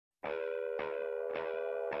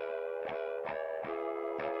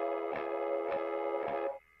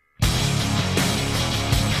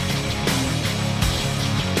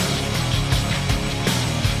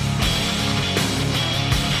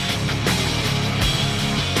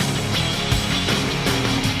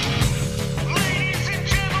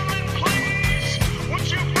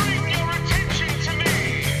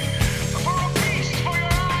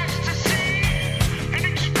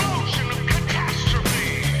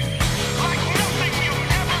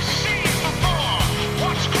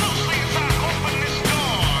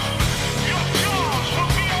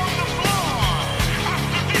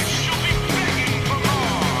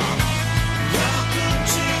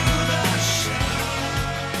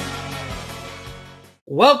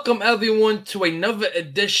Welcome everyone to another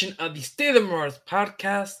edition of the State of Mars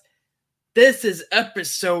podcast. This is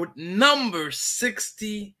episode number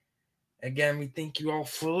 60. Again, we thank you all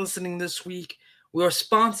for listening this week. We are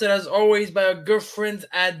sponsored as always by our good friends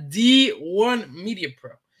at D1 Media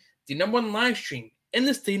Pro, the number one live stream in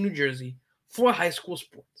the state of New Jersey for high school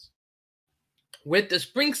sports. With the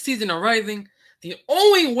spring season arriving, the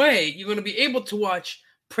only way you're going to be able to watch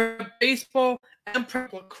prep baseball and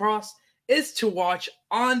prep lacrosse is to watch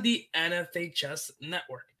on the NFHS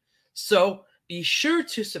network. So be sure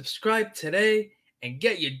to subscribe today and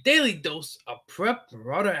get your daily dose of prep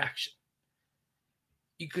marauder action.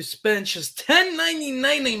 You could spend just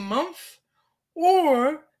 $10.99 a month,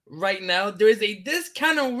 or right now there is a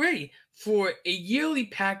discount already for a yearly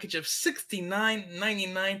package of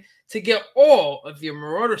 $69.99 to get all of your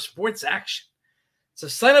Marauder sports action. So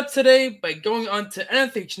sign up today by going on to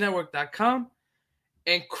nfhnetwork.com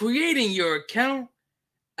and creating your account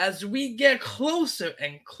as we get closer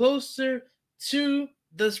and closer to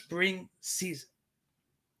the spring season.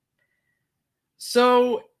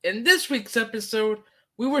 So in this week's episode,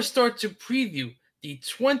 we will start to preview the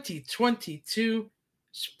 2022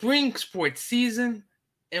 spring sports season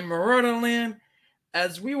in Marauderland,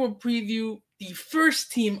 as we will preview the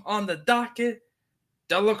first team on the docket,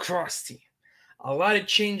 the lacrosse team. A lot of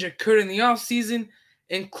change occurred in the offseason,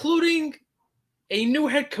 including a new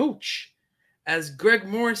head coach, as Greg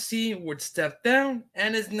Morrissey would step down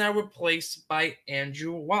and is now replaced by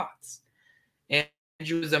Andrew Watts.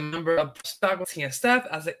 Andrew is a member of faculty and staff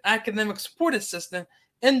as an academic support assistant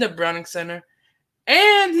in the Browning Center,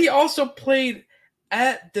 and he also played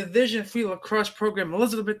at Division III lacrosse program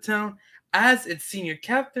Elizabethtown as its senior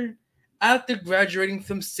captain after graduating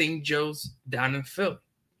from St. Joe's down in Philly.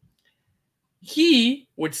 He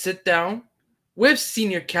would sit down with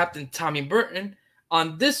senior captain Tommy Burton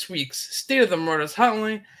on this week's State of the Marauders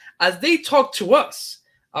hotline as they talk to us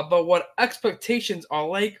about what expectations are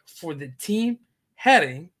like for the team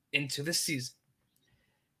heading into the season.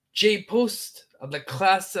 Jay Post of the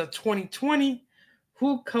class of 2020,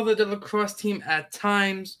 who covered the lacrosse team at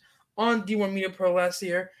times on D1 Media Pro last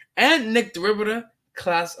year, and Nick Deribita,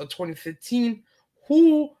 class of 2015,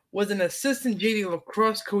 who was an assistant JV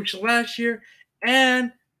lacrosse coach last year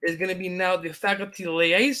and is going to be now the faculty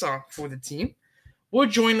liaison for the team, will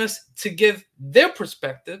join us to give their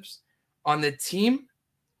perspectives on the team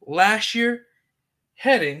last year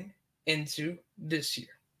heading into this year.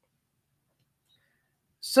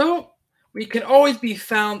 So we can always be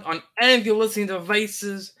found on any of your listening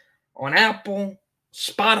devices, on Apple,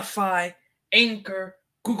 Spotify, Anchor,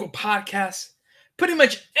 Google Podcasts. Pretty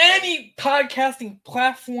much any podcasting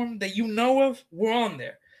platform that you know of, we're on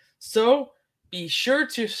there. So be sure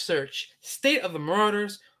to search State of the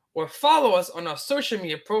Marauders or follow us on our social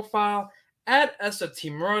media profile at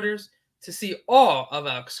SOT Marauders to see all of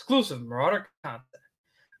our exclusive Marauder content.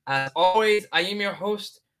 As always, I am your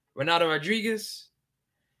host, Renato Rodriguez.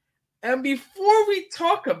 And before we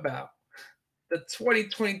talk about the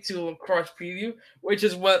 2022 lacrosse preview, which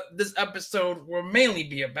is what this episode will mainly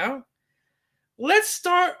be about, let's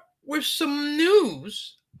start with some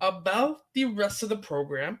news about the rest of the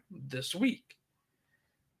program this week.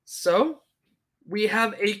 So, we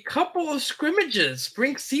have a couple of scrimmages,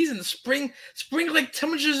 spring season, spring like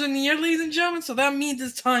temperatures in the air, ladies and gentlemen. So that means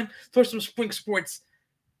it's time for some spring sports.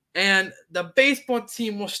 And the baseball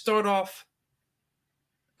team will start off,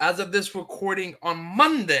 as of this recording, on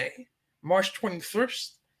Monday, March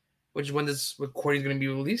 21st, which is when this recording is going to be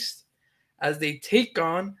released, as they take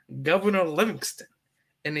on Governor Livingston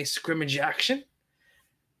in a scrimmage action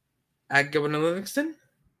at Governor Livingston,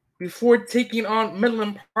 before taking on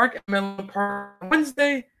Midland Park on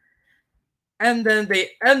Wednesday. And then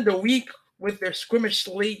they end the week with their scrimmage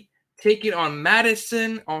slate, taking on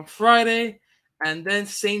Madison on Friday, and then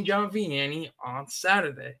St. John Vianney on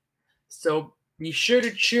Saturday. So be sure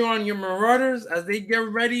to cheer on your Marauders as they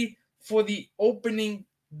get ready for the opening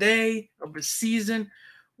day of the season,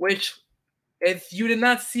 which, if you did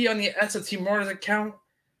not see on the SOT Marauders account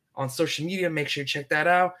on social media, make sure you check that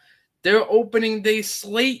out. Their opening day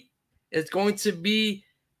slate is going to be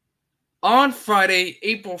on Friday,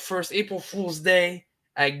 April 1st, April Fool's Day,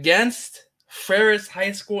 against Ferris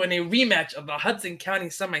High School in a rematch of the Hudson County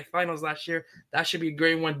semifinals last year. That should be a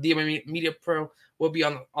great one. D1 Media Pro will be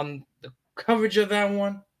on the coverage of that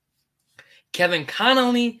one. Kevin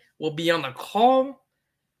Connolly will be on the call.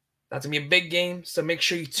 That's going to be a big game, so make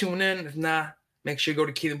sure you tune in. If not, make sure you go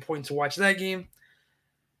to Keaton Point to watch that game.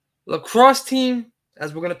 Lacrosse team,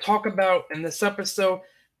 as we're going to talk about in this episode,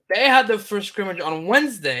 they had their first scrimmage on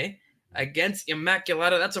Wednesday against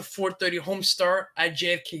Immaculata. That's a 4:30 home start at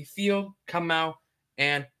JFK Field. Come out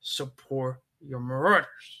and support your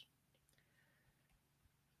Marauders.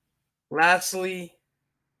 Lastly,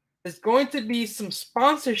 there's going to be some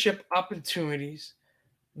sponsorship opportunities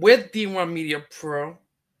with D1 Media Pro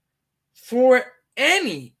for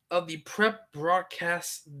any of the prep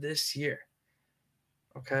broadcasts this year.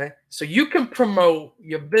 Okay, so you can promote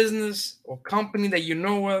your business or company that you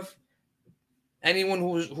know of. Anyone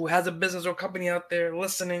who has a business or company out there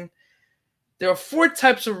listening, there are 4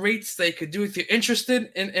 types of rates that you could do if you're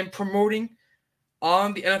interested in promoting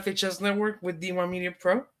on the NFHS network with D1 Media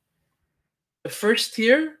Pro. The first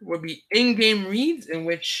tier will be in-game reads, in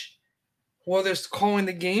which whoever's calling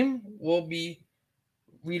the game will be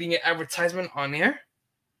reading an advertisement on air.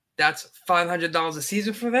 That's $500 a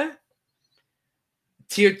season for that.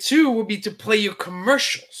 Tier 2 will be to play your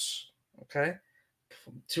commercials, okay,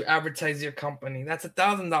 to advertise your company. That's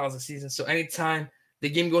 $1,000 a season. So anytime the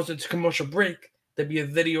game goes into commercial break, there'll be a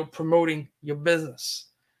video promoting your business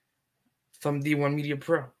from D1 Media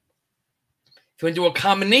Pro. If you want to do a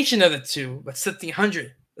combination of the two, that's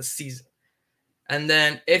 $1,500 a season. And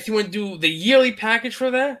then if you want to do the yearly package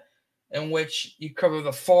for that, in which you cover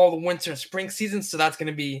the fall, the winter, and spring season, so that's going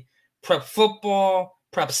to be prep football,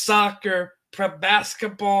 prep soccer, prep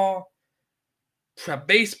basketball, prep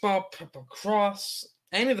baseball, prep lacrosse,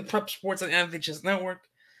 any of the prep sports on the NFHS network,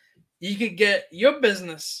 you could get your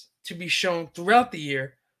business to be shown throughout the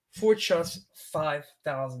year for just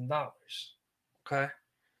 $5,000. Okay?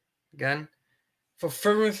 Again, for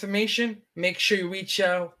further information, make sure you reach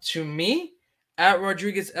out to me at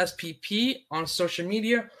Rodriguez SPP on social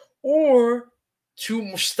media or to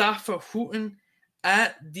Mustafa Hooten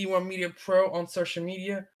at D1 Media Pro on social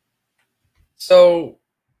media. So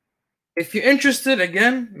if you're interested,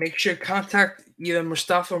 again, make sure you contact either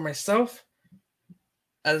Mustafa or myself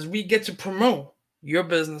as we get to promote your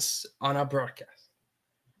business on our broadcast.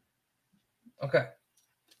 Okay.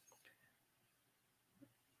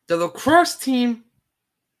 The lacrosse team,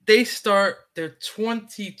 they start their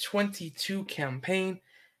 2022 campaign,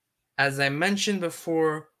 as I mentioned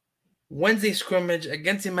before, Wednesday scrimmage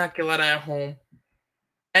against Immaculata at home.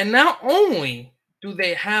 And not only do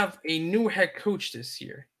they have a new head coach this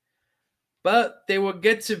year, but they will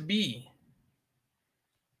get to be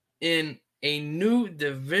in a new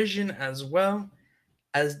division as well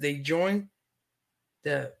as they join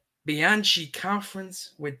the Bianchi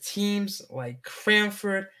Conference with teams like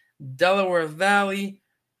Cranford, Delaware Valley,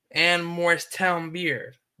 and Morristown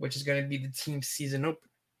Beard, which is going to be the team's season opener.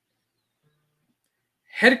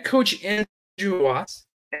 Head coach Andrew Watts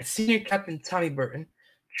and senior captain Tommy Burton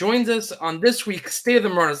joins us on this week's State of the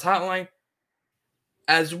Marauders Hotline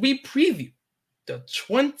as we preview the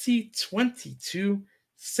 2022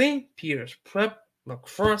 St. Peter's Prep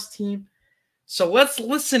lacrosse team. So let's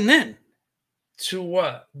listen in to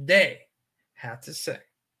what they have to say.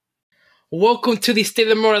 Welcome to the State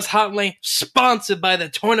of the Marauders Hotline, sponsored by the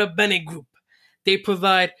Torna Bennett Group. They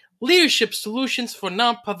provide leadership solutions for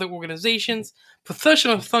nonprofit organizations,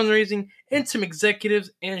 professional fundraising, interim executives,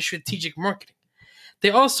 and strategic marketing.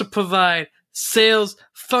 They also provide sales,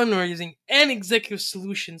 fundraising, and executive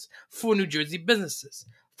solutions for New Jersey businesses.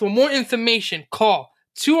 For more information, call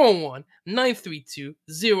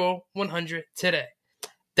 201-932-0100 today.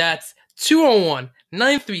 That's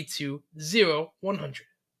 201-932-0100.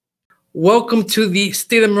 Welcome to the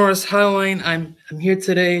State of Marauders Hotline. I'm here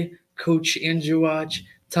today, Coach Andrew Watts,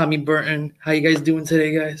 Tommy Burton. How you guys doing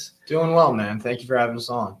today, guys? Doing well, man. Thank you for having us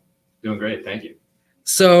on. Doing great. Thank you.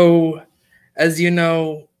 So, as you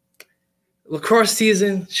know, lacrosse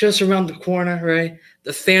season just around the corner, right?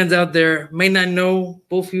 The fans out there may not know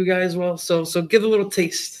both of you guys well. So give a little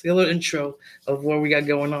taste, a little intro of what we got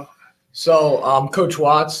going on. So, Coach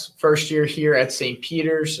Watts, first year here at St.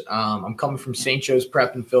 Peter's. I'm coming from St. Joe's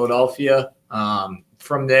Prep in Philadelphia.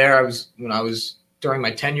 From there, during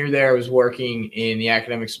my tenure there, I was working in the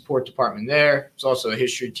academic support department there. I was also a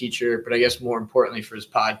history teacher, but I guess more importantly for his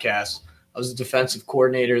podcast, I was a defensive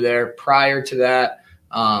coordinator there. Prior to that,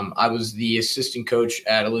 I was the assistant coach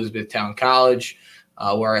at Elizabethtown College,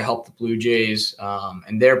 where I helped the Blue Jays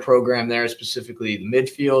and their program there, specifically the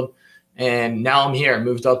midfield. And now I'm here. I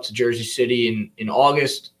moved up to Jersey City in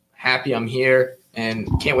August. Happy I'm here and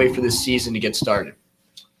can't wait for this season to get started.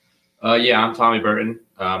 I'm Tommy Burton.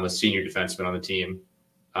 I'm a senior defenseman on the team.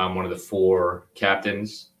 I'm one of the 4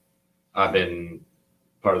 captains. I've been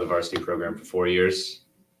part of the varsity program for 4 years.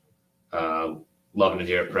 Loving it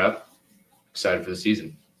here at Prep. Excited for the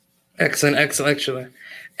season. Excellent.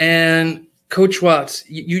 And Coach Watts,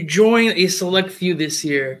 you joined a select few this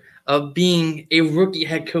year of being a rookie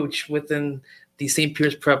head coach within the St.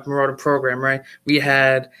 Peter's Prep Marauder program, right? We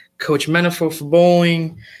had Coach Menafort for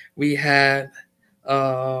bowling. We had Who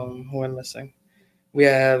am I missing? We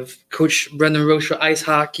have Coach Brendan Roche for ice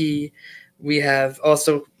hockey. We have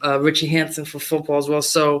also Richie Hansen for football as well.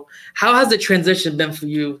 So how has the transition been for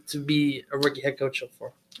you to be a rookie head coach so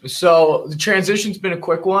far? So the transition's been a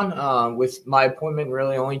quick one with my appointment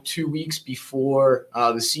really only 2 weeks before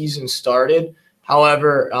the season started.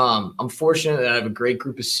 However, I'm fortunate that I have a great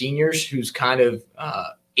group of seniors who's kind of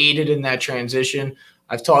aided in that transition.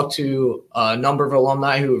 I've talked to a number of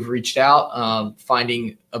alumni who have reached out,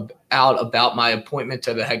 finding out about my appointment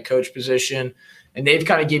to the head coach position, and they've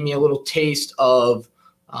kind of given me a little taste of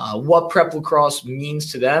what prep lacrosse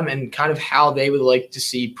means to them and kind of how they would like to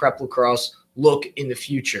see prep lacrosse look in the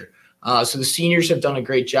future. So the seniors have done a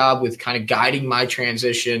great job with kind of guiding my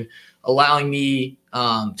transition, allowing me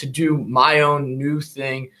to do my own new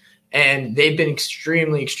thing. And they've been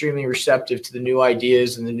extremely, extremely receptive to the new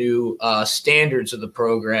ideas and the new standards of the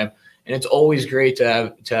program. And it's always great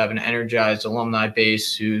to have an energized alumni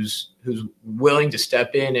base who's willing to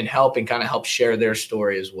step in and kind of help share their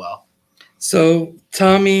story as well. So,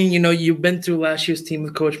 Tommy, you've been through last year's team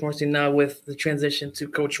with Coach Morrissey, now with the transition to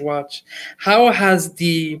Coach Watch. How has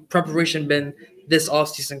the preparation been this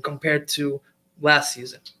offseason compared to last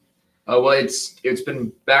season? Well, it's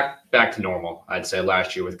been back to normal. I'd say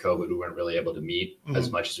last year with COVID, we weren't really able to meet as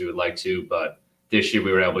much as we would like to, but this year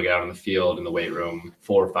we were able to get out on the field in the weight room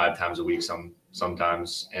 4 or 5 times a week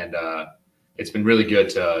sometimes, and it's been really good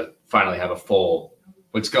to finally have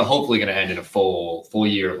what's hopefully going to end in a full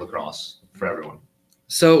year of lacrosse for everyone.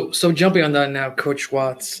 So jumping on that now, Coach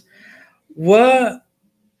Watts, what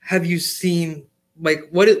have you seen? Like,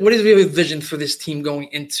 what is your vision for this team going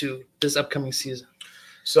into this upcoming season?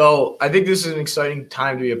 So I think this is an exciting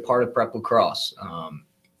time to be a part of prep lacrosse.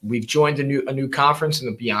 We've joined a new conference in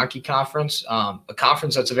the Bianchi Conference, a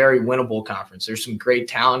conference that's a very winnable conference. There's some great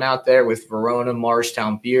talent out there with Verona,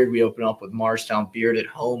 Morristown, Beard. We open up with Morristown Beard at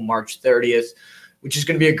home March 30th, which is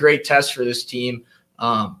going to be a great test for this team.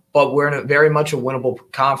 But we're in a very much a winnable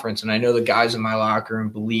conference, and I know the guys in my locker room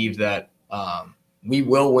believe that we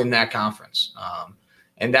will win that conference.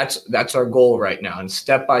 And that's our goal right now. And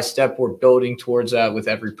step by step, we're building towards that with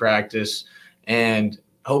every practice. And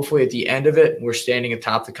hopefully at the end of it, we're standing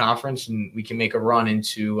atop the conference and we can make a run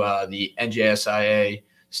into the NJSIA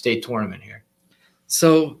state tournament here.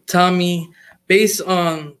 So, Tommy, based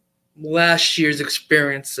on last year's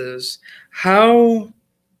experiences, what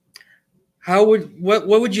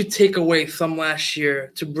would you take away from last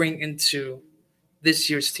year to bring into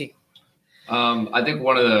this year's team? I think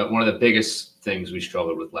one of the biggest things we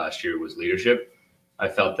struggled with last year was leadership. I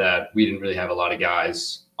felt that we didn't really have a lot of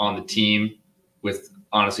guys on the team with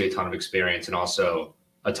honestly a ton of experience and also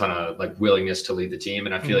a ton of willingness to lead the team.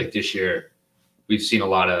 And I feel like this year we've seen a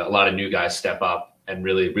lot of new guys step up and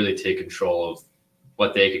really take control of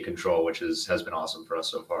what they could control, which has been awesome for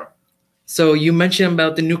us so far. So you mentioned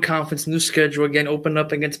about the new conference, new schedule, again, open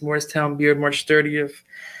up against Morristown Beard March 30th.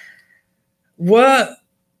 What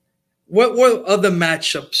other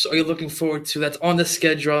matchups are you looking forward to that's on the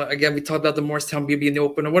schedule? Again, we talked about the Morristown Beard being the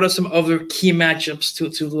opener. What are some other key matchups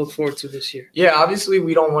to look forward to this year? Yeah, obviously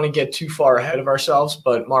we don't want to get too far ahead of ourselves,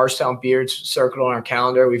 but Morristown Beard's circled on our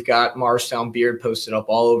calendar. We've got Morristown Beard posted up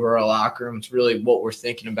all over our locker room. It's really what we're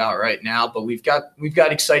thinking about right now. But we've got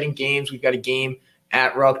exciting games. We've got a game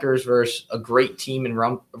at Rutgers versus a great team in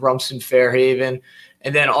Rumson Fairhaven.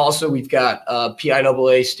 And then also we've got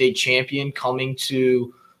PIAA state champion coming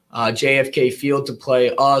to JFK Field to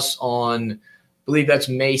play us on, I believe that's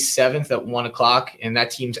May 7th at 1 o'clock, and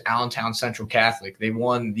that team's Allentown Central Catholic. They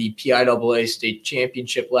won the PIAA state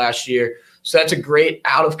championship last year. So that's a great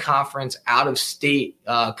out-of-conference, out-of-state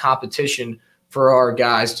competition for our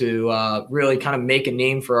guys to really kind of make a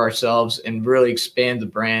name for ourselves and really expand the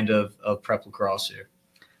brand of prep lacrosse here.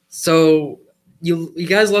 So you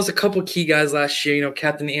guys lost a couple key guys last year.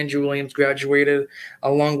 Captain Andrew Williams graduated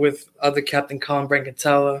along with other Captain Colin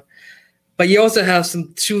Brancatella. But you also have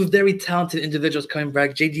two very talented individuals coming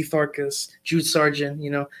back, J.D. Tharkus, Jude Sargent,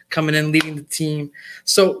 coming in, leading the team.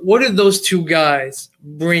 So what did those two guys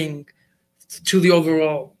bring to the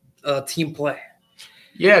overall team play?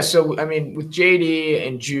 Yeah, so I mean, with JD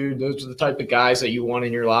and Jude, those are the type of guys that you want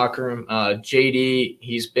in your locker room. JD,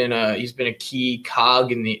 he's been a key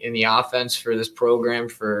cog in the offense for this program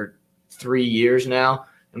for 3 years now,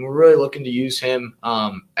 and we're really looking to use him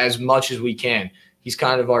as much as we can. He's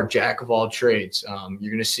kind of our jack of all trades.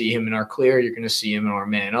 You're going to see him in our clear, you're going to see him in our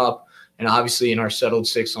man up, and obviously in our settled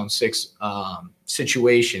 6-on-6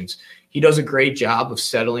 situations. He does a great job of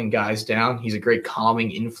settling guys down. He's a great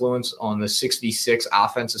calming influence on the 6v6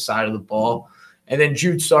 offensive side of the ball. And then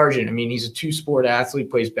Jude Sargent, I mean, he's a two-sport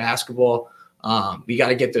athlete, plays basketball. We got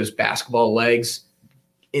to get those basketball legs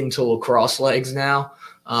into lacrosse legs now.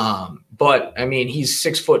 But I mean, he's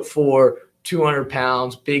 6'4", 200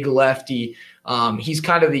 pounds, big lefty. He's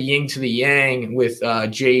kind of the yin to the yang with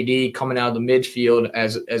JD coming out of the midfield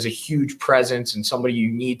as a huge presence and somebody you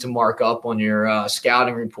need to mark up on your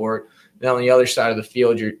scouting report. Then on the other side of the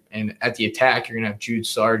field, and at the attack, you're going to have Jude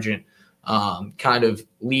Sargent kind of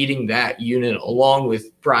leading that unit along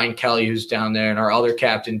with Brian Kelly, who's down there, and our other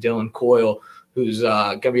captain, Dylan Coyle, who's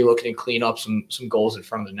going to be looking to clean up some goals in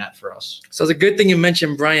front of the net for us. So it's a good thing you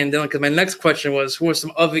mentioned Brian Dillon, because my next question was, who are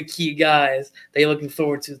some other key guys that you're looking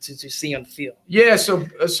forward to see on the field? Yeah,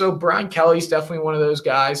 so Brian Kelly's definitely one of those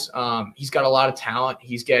guys. He's got a lot of talent.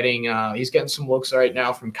 He's getting some looks right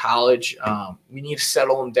now from college. We need to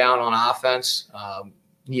settle him down on offense.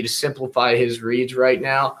 We need to simplify his reads right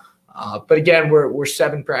now. But again, we're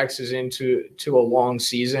 7 practices into a long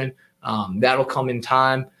season. That'll come in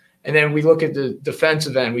time. And then we look at the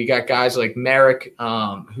defensive end. We got guys like Merrick,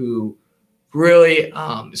 who really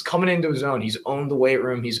is coming into his own. He's owned the weight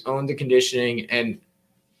room. He's owned the conditioning. And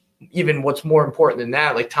even what's more important than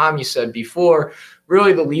that, like Tommy said before,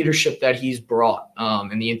 really the leadership that he's brought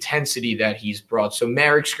and the intensity that he's brought. So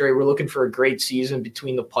Merrick's great. We're looking for a great season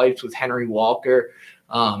between the pipes with Henry Walker.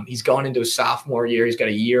 He's going into his sophomore year. He's got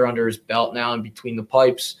a year under his belt now in between the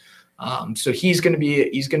pipes. So he's going to be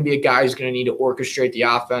a guy who's going to need to orchestrate the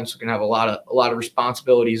offense. We're going to have a lot of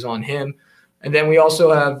responsibilities on him. And then we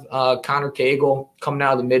also have Connor Cagle coming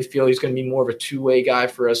out of the midfield. He's going to be more of a two-way guy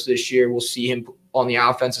for us this year. We'll see him on the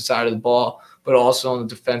offensive side of the ball, but also on the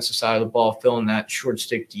defensive side of the ball, filling that short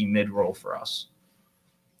stick D mid role for us.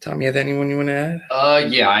 Tommy, have anyone you want to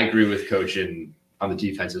add? Yeah, I agree with Coach on the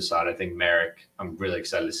defensive side. I think Merrick, I'm really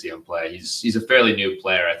excited to see him play. He's a fairly new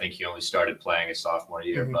player. I think he only started playing his sophomore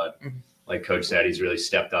year, but like Coach said, he's really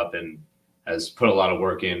stepped up and has put a lot of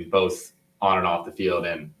work in both on and off the field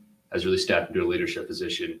and has really stepped into a leadership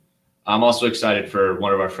position. I'm also excited for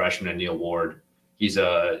one of our freshmen, Neil Ward. He's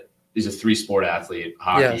a 3-sport athlete,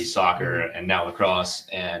 hockey, soccer, and now lacrosse.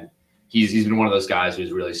 And he's been one of those guys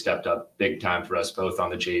who's really stepped up big time for us, both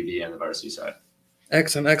on the JV and the varsity side.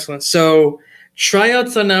 Excellent. So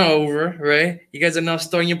tryouts are now over, right? You guys are now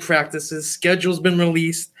starting your practices. Schedule's been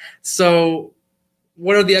released. So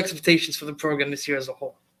what are the expectations for the program this year as a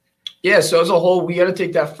whole? Yeah, so as a whole, we got to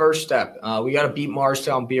take that first step. We got to beat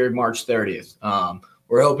Morristown Beard March 30th.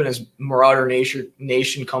 We're hoping as Marauder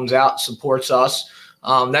Nation comes out, supports us.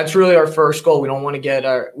 That's really our first goal. We don't want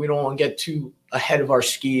to get too ahead of our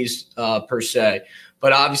skis per se.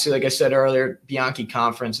 But obviously, like I said earlier, Bianchi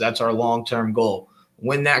Conference, that's our long-term goal.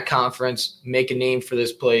 Win that conference, make a name for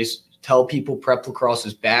this place, tell people Prep Lacrosse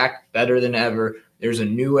is back better than ever. There's a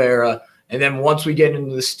new era. And then once we get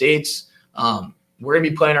into the States, we're going to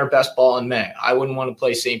be playing our best ball in May. I wouldn't want to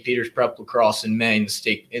play St. Peter's Prep Lacrosse in May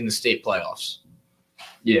in the state playoffs.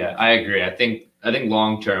 Yeah, I agree. I think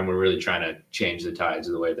long term, we're really trying to change the tides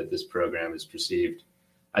of the way that this program is perceived.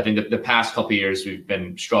 I think that the past couple of years we've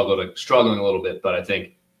been struggling a little bit, but I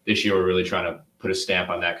think this year we're really trying to put a stamp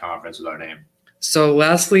on that conference with our name. So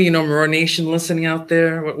lastly, Marauder Nation listening out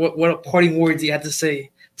there, what parting words do you have to say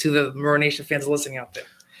to the Marauder Nation fans listening out there?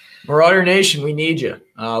 Marauder Nation, we need you.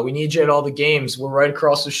 We need you at all the games. We're right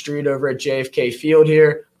across the street over at JFK Field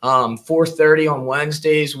here. 4:30 on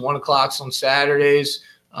Wednesdays, 1 o'clock on Saturdays.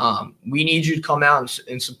 We need you to come out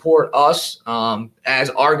and support us as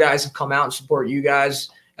our guys have come out and support you guys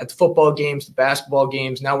at the football games, the basketball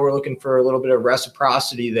games. Now we're looking for a little bit of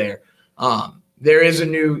reciprocity there. There is a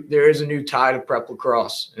new tide of Prep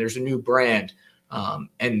Lacrosse. There's a new brand,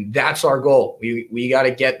 and that's our goal. We got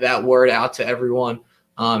to get that word out to everyone,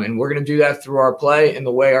 and we're going to do that through our play and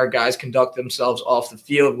the way our guys conduct themselves off the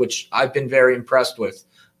field, which I've been very impressed with.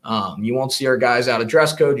 You won't see our guys out of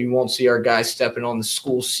dress code. You won't see our guys stepping on the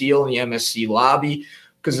school seal in the MSC lobby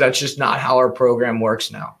because that's just not how our program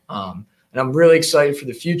works now. And I'm really excited for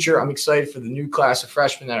the future. I'm excited for the new class of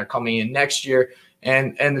freshmen that are coming in next year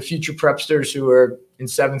and the future prepsters who are in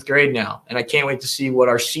 7th grade now. And I can't wait to see what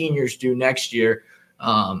our seniors do next year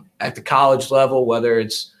at the college level, whether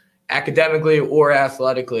it's academically or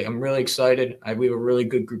athletically. I'm really excited. We have a really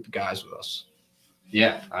good group of guys with us.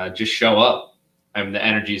 Yeah, just show up. I mean, the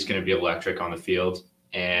energy is going to be electric on the field,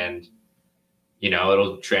 and,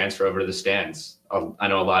 it'll transfer over to the stands. I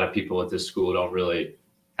know a lot of people at this school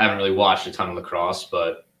haven't really watched a ton of lacrosse,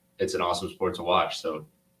 but it's an awesome sport to watch. So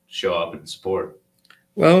show up and support.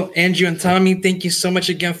 Well, Andrew and Tommy, thank you so much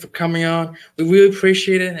again for coming on. We really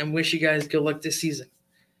appreciate it and wish you guys good luck this season.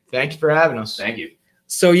 Thank you for having us. Thank you.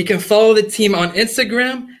 So you can follow the team on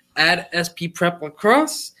Instagram at SP Prep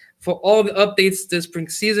Lacrosse for all the updates this spring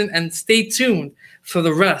season, and stay tuned for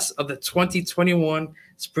the rest of the 2021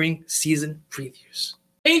 spring season previews.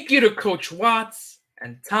 Thank you to Coach Watts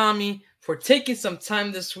and Tommy for taking some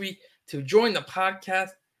time this week to join the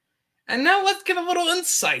podcast. And now let's get a little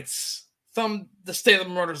insights from the State of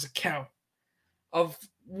the Marauders account of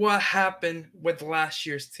what happened with last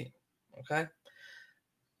year's team. Okay.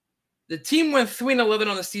 The team went 3-11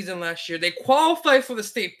 on the season last year. They qualified for the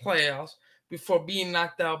state playoffs before being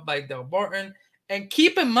knocked out by Del Barton. And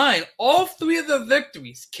keep in mind, all three of the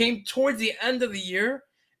victories came towards the end of the year,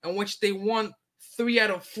 in which they won 3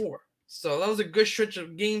 out of 4. So that was a good stretch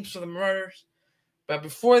of games for the Marauders. But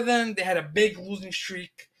before then, they had a big losing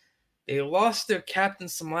streak. They lost their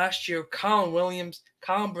captains from last year, Colin Williams,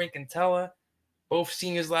 Colin Brinkentella, both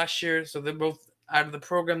seniors last year. So they're both out of the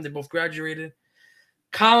program. They both graduated.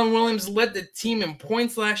 Colin Williams led the team in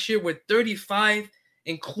points last year with 35,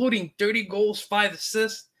 including 30 goals, 5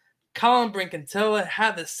 assists. Colin Brinkentella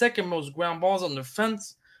had the second most ground balls on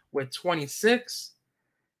defense with 26.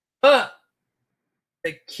 But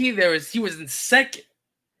the key there is he was in second.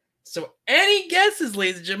 So any guesses,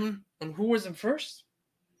 ladies and gentlemen, on who was in first?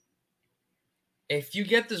 If you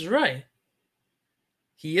get this right,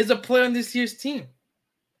 he is a player on this year's team.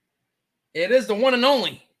 It is the one and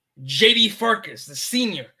only J.D. Farkas, the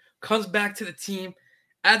senior, comes back to the team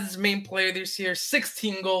as his main player this year.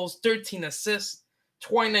 16 goals, 13 assists,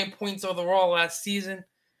 29 points overall last season.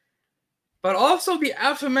 But also the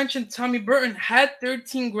aforementioned Tommy Burton had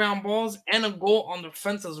 13 ground balls and a goal on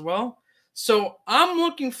defense as well. So I'm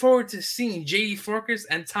looking forward to seeing J.D. Farkas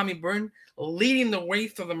and Tommy Burton leading the way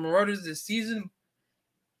for the Marauders this season.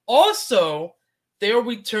 Also, they are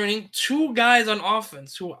returning 2 guys on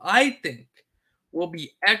offense who I think will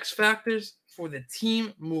be X factors for the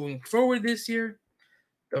team moving forward this year.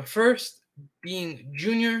 The first being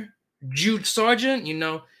junior Jude Sargent. You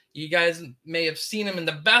know, you guys may have seen him in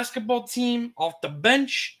the basketball team off the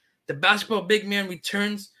bench. The basketball big man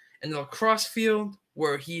returns in the lacrosse field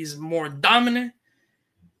where he's more dominant.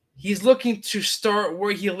 He's looking to start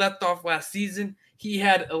where he left off last season. He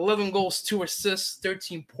had 11 goals, 2 assists,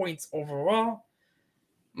 13 points overall.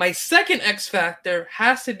 My second X factor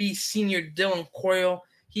has to be senior Dylan Coyle.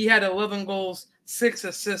 He had 11 goals, 6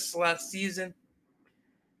 assists last season.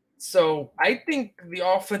 So I think the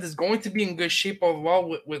offense is going to be in good shape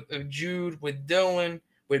overall with Jude, with Dylan,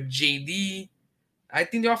 with JD. I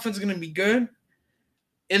think the offense is going to be good.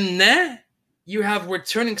 In that, you have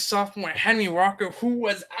returning sophomore Henry Walker, who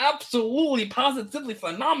was absolutely, positively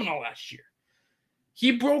phenomenal last year.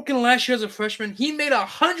 He broke in last year as a freshman. He made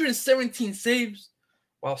 117 saves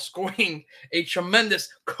while scoring a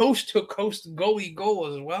tremendous coast-to-coast goalie goal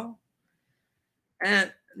as well.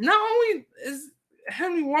 And not only is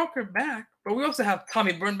Henry Walker back, but we also have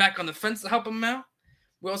Tommy Byrne back on defense to help him out.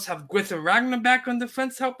 We also have Griffin Ragnar back on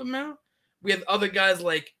defense to help him out. We have other guys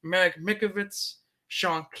like Marek Mikovits,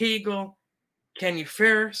 Sean Cagle, Kenny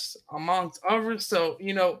Ferris, amongst others. So,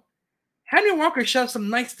 you know, Henry Walker shows some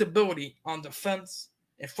nice stability on defense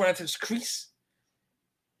in front of his crease.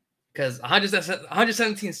 Because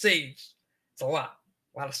 117 saves, it's a lot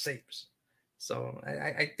of saves. So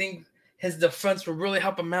I think his defense will really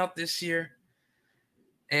help him out this year.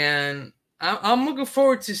 And I'm looking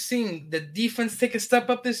forward to seeing the defense take a step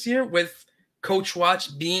up this year with Coach Watts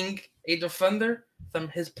being a defender from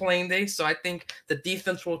his playing days. So I think the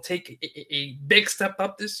defense will take a big step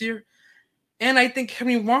up this year. And I think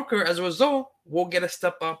Henry Walker, as a result, will get a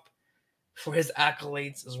step up for his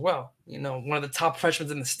accolades as well. You know, one of the top freshmen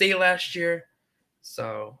in the state last year.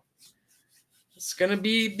 So it's going to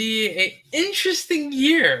be an interesting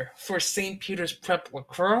year for St. Peter's Prep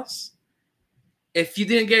Lacrosse. If you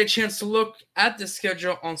didn't get a chance to look at the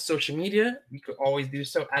schedule on social media, you could always do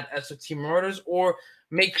so at SOT Marauders, or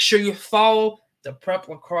make sure you follow the Prep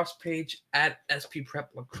Lacrosse page at SP Prep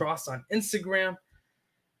Lacrosse on Instagram.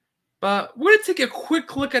 But we're going to take a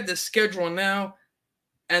quick look at the schedule now.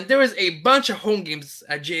 And there is a bunch of home games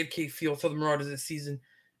at JFK Field for the Marauders this season,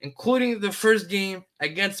 including the first game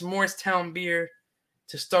against Morristown Beer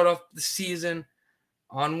to start off the season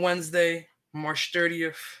on Wednesday, March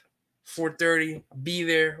 30th, 4:30. Be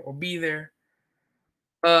there.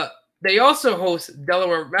 They also host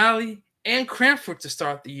Delaware Valley and Cranford to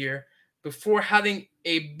start the year before having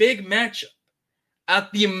a big matchup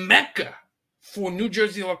at the Mecca for New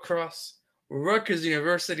Jersey lacrosse, Rutgers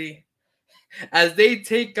University, as they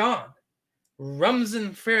take on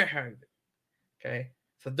Rumson Fairhaven. Okay,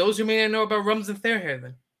 for those who may not know about Rumson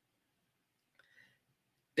Fairhaven,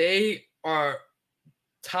 they are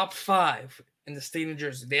top 5 in the state of New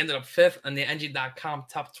Jersey. They ended up 5th on the NG.com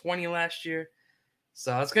top 20 last year.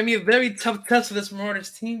 So it's going to be a very tough test for this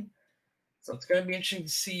Marauders team. So it's going to be interesting to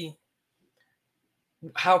see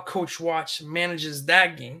how Coach Watts manages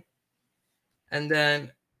that game. And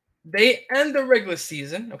then they end the regular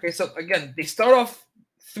season. Okay, so again, they start off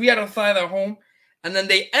 3 out of 5 at home, and then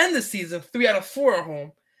they end the season 3 out of 4 at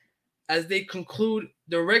home as they conclude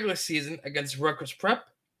the regular season against Rutgers Prep,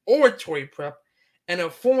 Oratory Prep, and a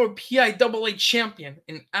former PIAA champion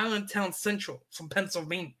in Allentown Central from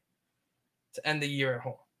Pennsylvania to end the year at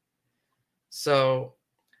home. So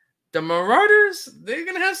the Marauders, they're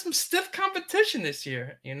going to have some stiff competition this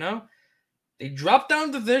year, you know. They dropped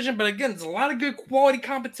down division, but again, there's a lot of good quality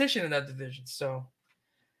competition in that division. So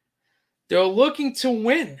they're looking to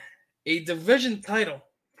win a division title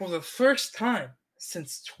for the first time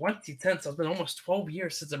since 2010. So it's been almost 12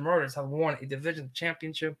 years since the Marauders have won a division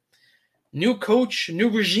championship. New coach, new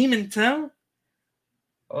regime in town.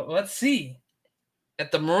 Let's see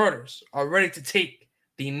if the Marauders are ready to take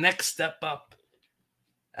the next step up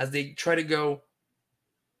as they try to go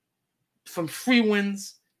from 3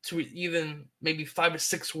 wins to even maybe 5 or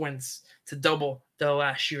 6 wins to double the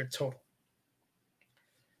last year total.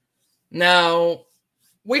 Now,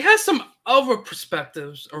 we had some other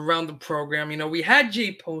perspectives around the program. You know, we had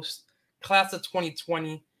Jay Post, class of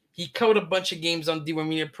 2020. He covered a bunch of games on D1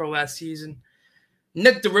 Media Pro last season.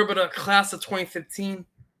 Nick DeRibita, class of 2015,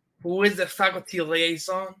 who is the faculty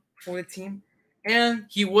liaison for the team. And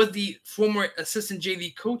he was the former assistant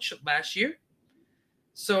JV coach last year.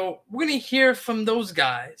 So we're going to hear from those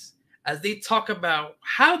guys as they talk about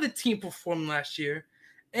how the team performed last year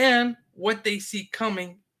and what they see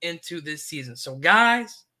coming into this season. So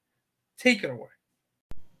guys, take it away.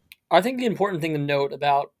 I think the important thing to note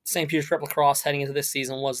about St. Peter's Prep Lacrosse heading into this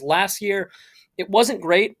season was last year, it wasn't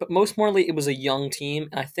great, but most importantly, it was a young team,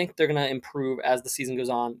 and I think they're going to improve as the season goes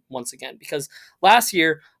on once again. Because last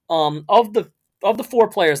year, of the 4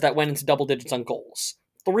 players that went into double digits on goals,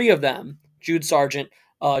 3 of them, Jude Sargent,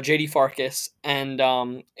 J.D. Farkas, and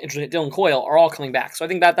Dylan Coyle, are all coming back. So I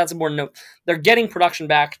think that's important to note. They're getting production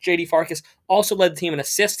back. J.D. Farkas also led the team in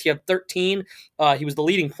assists. He had 13. He was the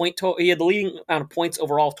leading he had the leading amount of points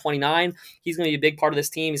overall of 29. He's going to be a big part of this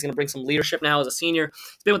team. He's going to bring some leadership now as a senior.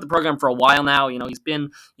 He's been with the program for a while now. You know, he's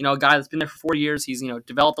been, you know, a guy that's been there for 4 years. He's, you know,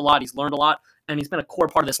 developed a lot. He's learned a lot. And he's been a core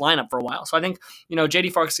part of this lineup for a while. So I think, you know,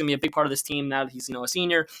 J.D. Farkas is going to be a big part of this team now that he's, you know, a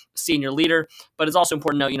senior leader. But it's also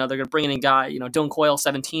important to note, you know, they're going to bring in a guy, you know, Dylan Coyle,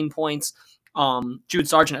 17 points. Jude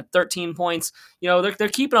Sargent at 13 points. You know, they're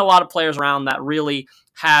keeping a lot of players around that really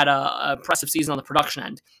had a impressive season on the production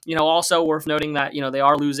end. You know, also worth noting that, you know, they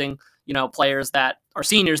are losing, you know, players that are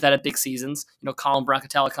seniors that had big seasons. You know, Colin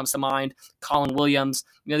Bracatella comes to mind, Colin Williams.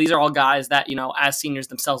 You know, these are all guys that, you know, as seniors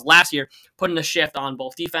themselves last year, put in a shift on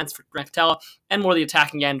both defense for Bracatella and more the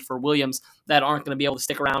attacking end for Williams that aren't going to be able to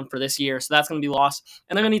stick around for this year. So that's going to be lost.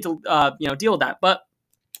 And they're going to need to, you know, deal with that. But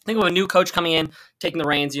I think with a new coach coming in, taking the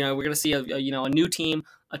reins, you know, we're going to see a new team,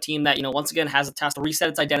 a team that, you know, once again has to reset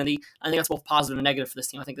its identity. I think that's both positive and negative for this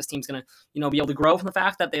team. I think this team's going to, you know, be able to grow from the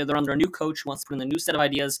fact that they're under a new coach who wants to put in a new set of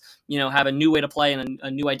ideas, you know, have a new way to play and a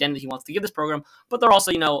new identity he wants to give this program. But they're also,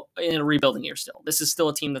 you know, in a rebuilding year still. This is still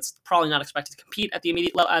a team that's probably not expected to compete at the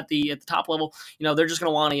immediate at the top level. You know, they're just going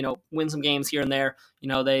to want to, you know, win some games here and there. You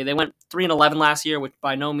know, they went 3-11 last year, which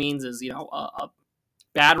by no means is, you know, a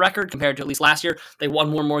bad record compared to at least last year. They won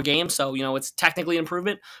more games, so, you know, it's technically an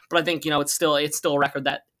improvement. But I think, you know, it's still a record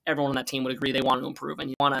that everyone on that team would agree they want to improve, and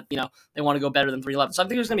they want to go better than 3-11. So I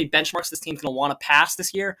think there's going to be benchmarks this team's going to want to pass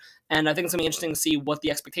this year, and I think it's going to be interesting to see what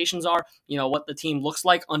the expectations are, you know, what the team looks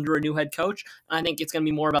like under a new head coach. And I think it's going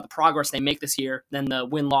to be more about the progress they make this year than the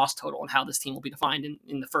win-loss total and how this team will be defined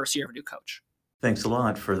in the first year of a new coach. Thanks a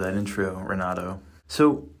lot for that intro, Renato.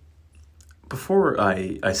 So before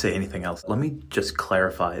I say anything else, let me just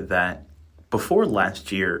clarify that before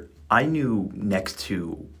last year, I knew next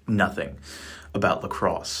to nothing about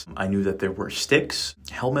lacrosse. I knew that there were sticks,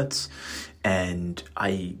 helmets, and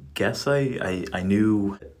I guess I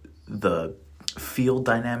knew the field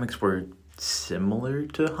dynamics were similar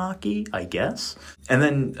to hockey, I guess. And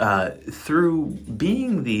then through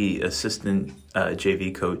being the assistant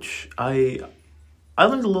JV coach, I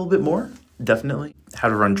learned a little bit more, definitely, how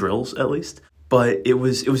to run drills at least. But it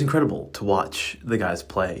was incredible to watch the guys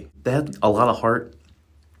play. They had a lot of heart,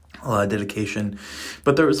 a lot of dedication,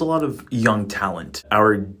 but there was a lot of young talent.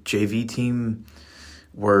 Our JV team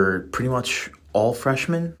were pretty much all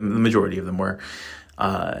freshmen. The majority of them were.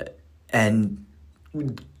 And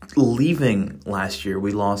leaving last year,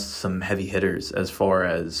 we lost some heavy hitters as far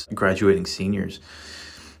as graduating seniors.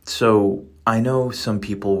 So I know some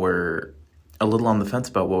people were a little on the fence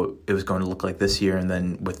about what it was going to look like this year, and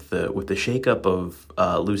then with the shakeup of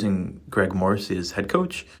losing Greg Morrissey as head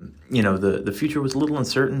coach, the future was a little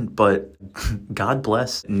uncertain. But God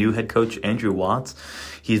bless new head coach Andrew Watts.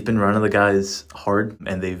 He's been running the guys hard,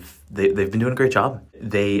 and they've been doing a great job.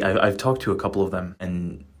 I've talked to a couple of them,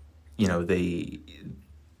 and they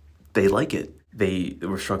like it. They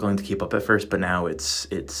were struggling to keep up at first, but now it's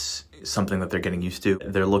something that they're getting used to.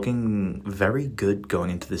 They're looking very good going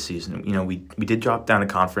into the season. We did drop down a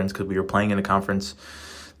conference because we were playing in a conference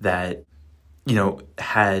that,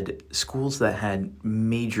 had schools that had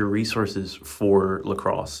major resources for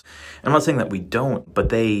lacrosse. And I'm not saying that we don't, but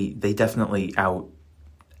they definitely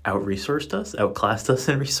out-resourced us, outclassed us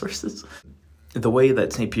in resources. The way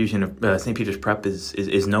that St. Peter's Prep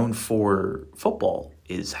is known for football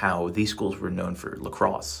is how these schools were known for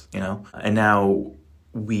lacrosse, And now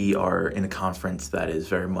we are in a conference that is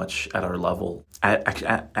very much at our level,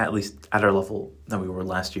 at least at our level that we were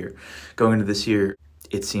last year. Going into this year,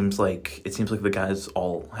 it seems like the guys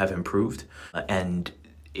all have improved, and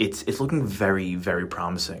it's looking very, very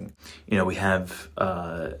promising. We have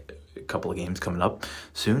a couple of games coming up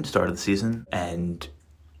soon, start of the season, and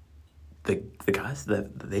the guys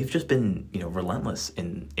that they've just been relentless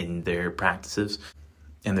in their practices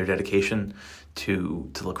and their dedication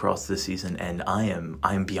to lacrosse this season, and I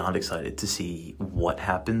am beyond excited to see what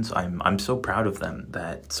happens. I'm so proud of them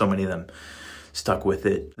that so many of them stuck with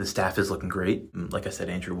it. The staff is looking great. Like I said,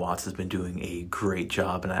 Andrew Watts has been doing a great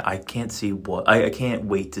job, and I can't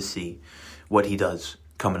wait to see what he does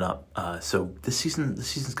coming up. So this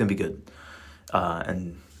season's gonna be good,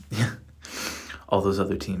 and all those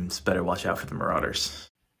other teams better watch out for the Marauders.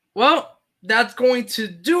 Well, that's going to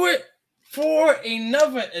do it for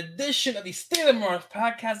another edition of the State of the Marauders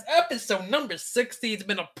podcast, episode number 60. It's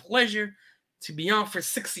been a pleasure to be on for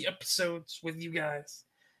 60 episodes with you guys.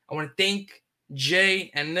 I want to thank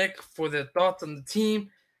Jay and Nick for their thoughts on the team.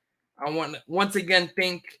 I want to once again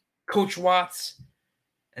thank Coach Watts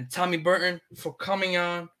and Tommy Burton for coming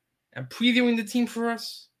on and previewing the team for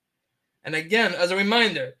us. And again, as a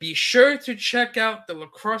reminder, be sure to check out the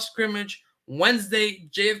lacrosse scrimmage Wednesday,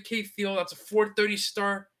 JFK Field. That's a 4:30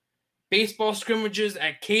 start. Baseball scrimmages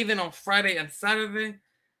at Caven on Friday and Saturday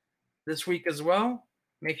this week as well.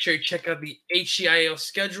 Make sure you check out the HCIAL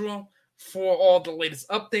schedule for all the latest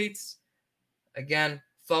updates. Again,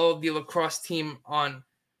 follow the lacrosse team on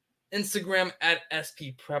Instagram at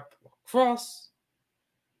SP Prep Lacrosse.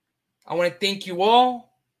 I want to thank you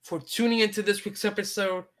all for tuning into this week's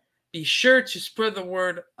episode. Be sure to spread the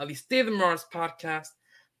word of the State of the Marauders podcast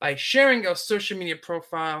by sharing our social media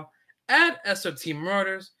profile at SOT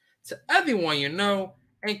Marauders to everyone you know,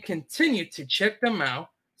 and continue to check them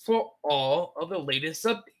out for all of the latest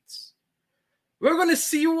updates. We're going to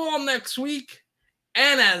see you all next week,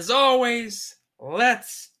 and as always,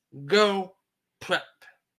 let's go Prep.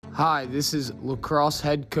 Hi, this is lacrosse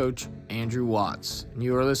head coach Andrew Watts, and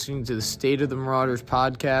you are listening to the State of the Marauders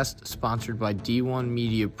podcast, sponsored by D1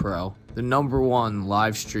 Media Pro, the #1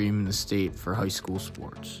 live stream in the state for high school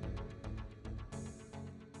sports.